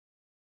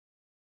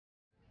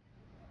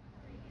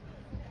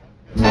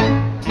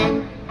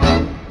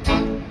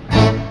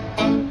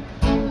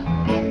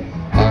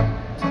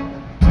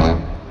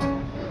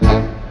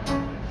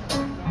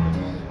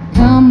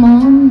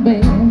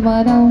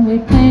why don't we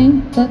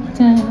paint the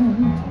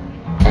town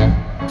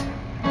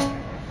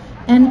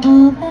and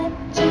all that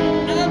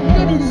jazz? I'm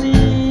gonna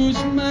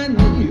rouge my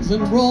knees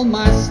and roll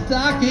my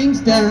stockings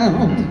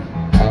down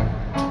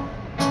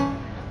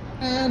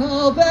and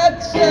all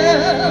that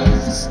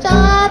jazz.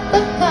 Start the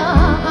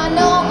car, I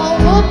know a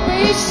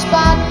whoopee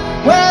spot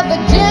where the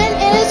gin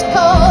is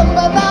cold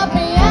but the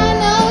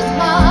piano's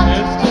hot.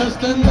 It's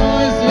just a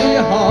noisy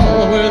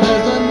hall where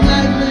there's a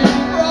nightly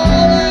brawl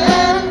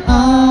and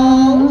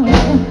all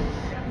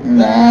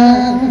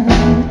that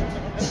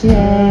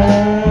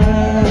jazz.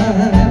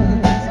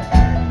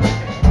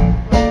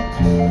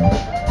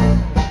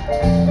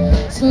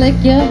 Slick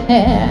your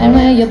hair and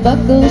wear your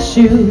buckle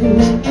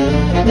shoes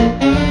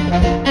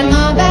and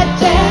all that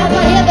jazz.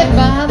 I hear that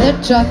father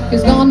truck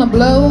is gonna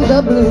blow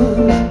the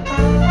blues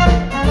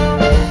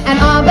and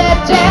all that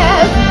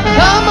jazz.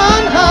 Come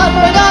on, hug,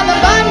 we're gonna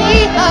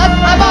bunny hug.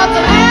 I bought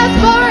some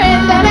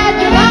aspirin that had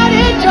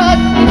United Drug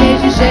in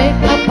case you shake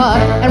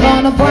apart and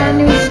run a brand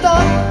new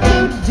store to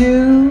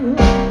do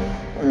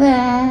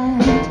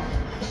that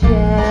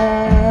jazz.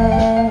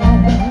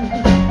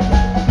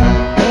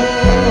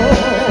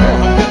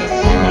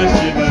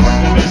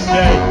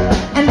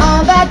 And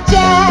all that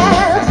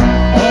jazz.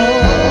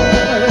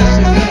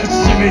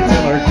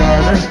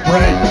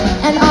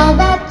 And all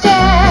that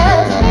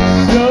jazz.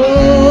 So,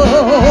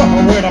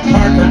 we're the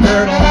Parker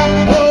girdle.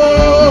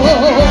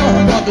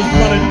 Oh, got this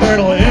bloody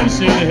girdle in.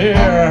 She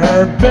hear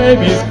her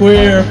baby's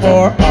queer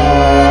for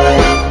all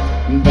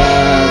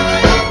that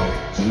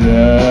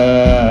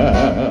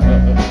jazz.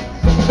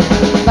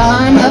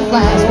 Find the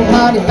flash, we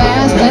party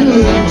fast and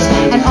loose.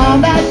 And all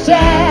that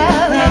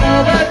jazz. And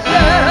all that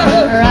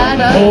jazz. Right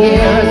up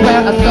here is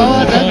where I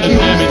store the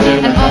juice.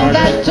 And all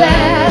that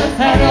jazz.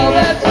 And all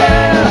that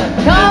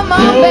jazz. Come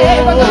on,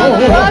 babe, we're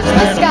gonna brush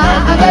the sky.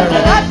 I bet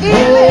you're lucky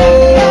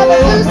baby, never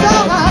flew so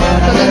high.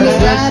 Cause in the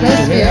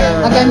stratosphere,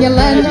 can you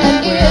lend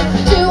an ear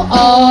to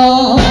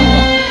all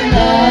that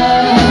jazz?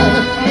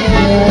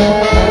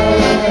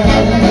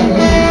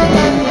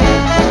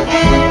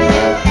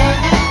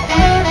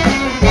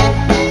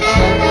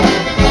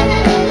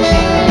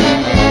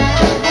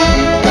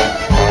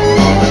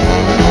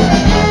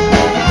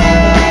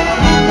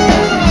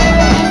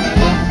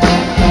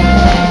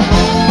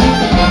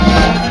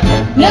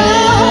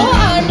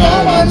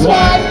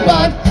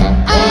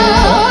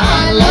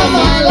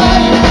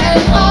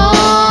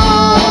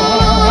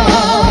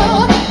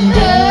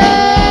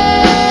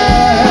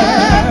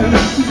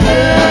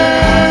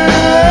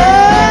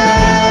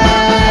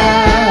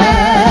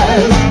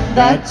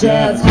 That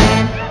jazz.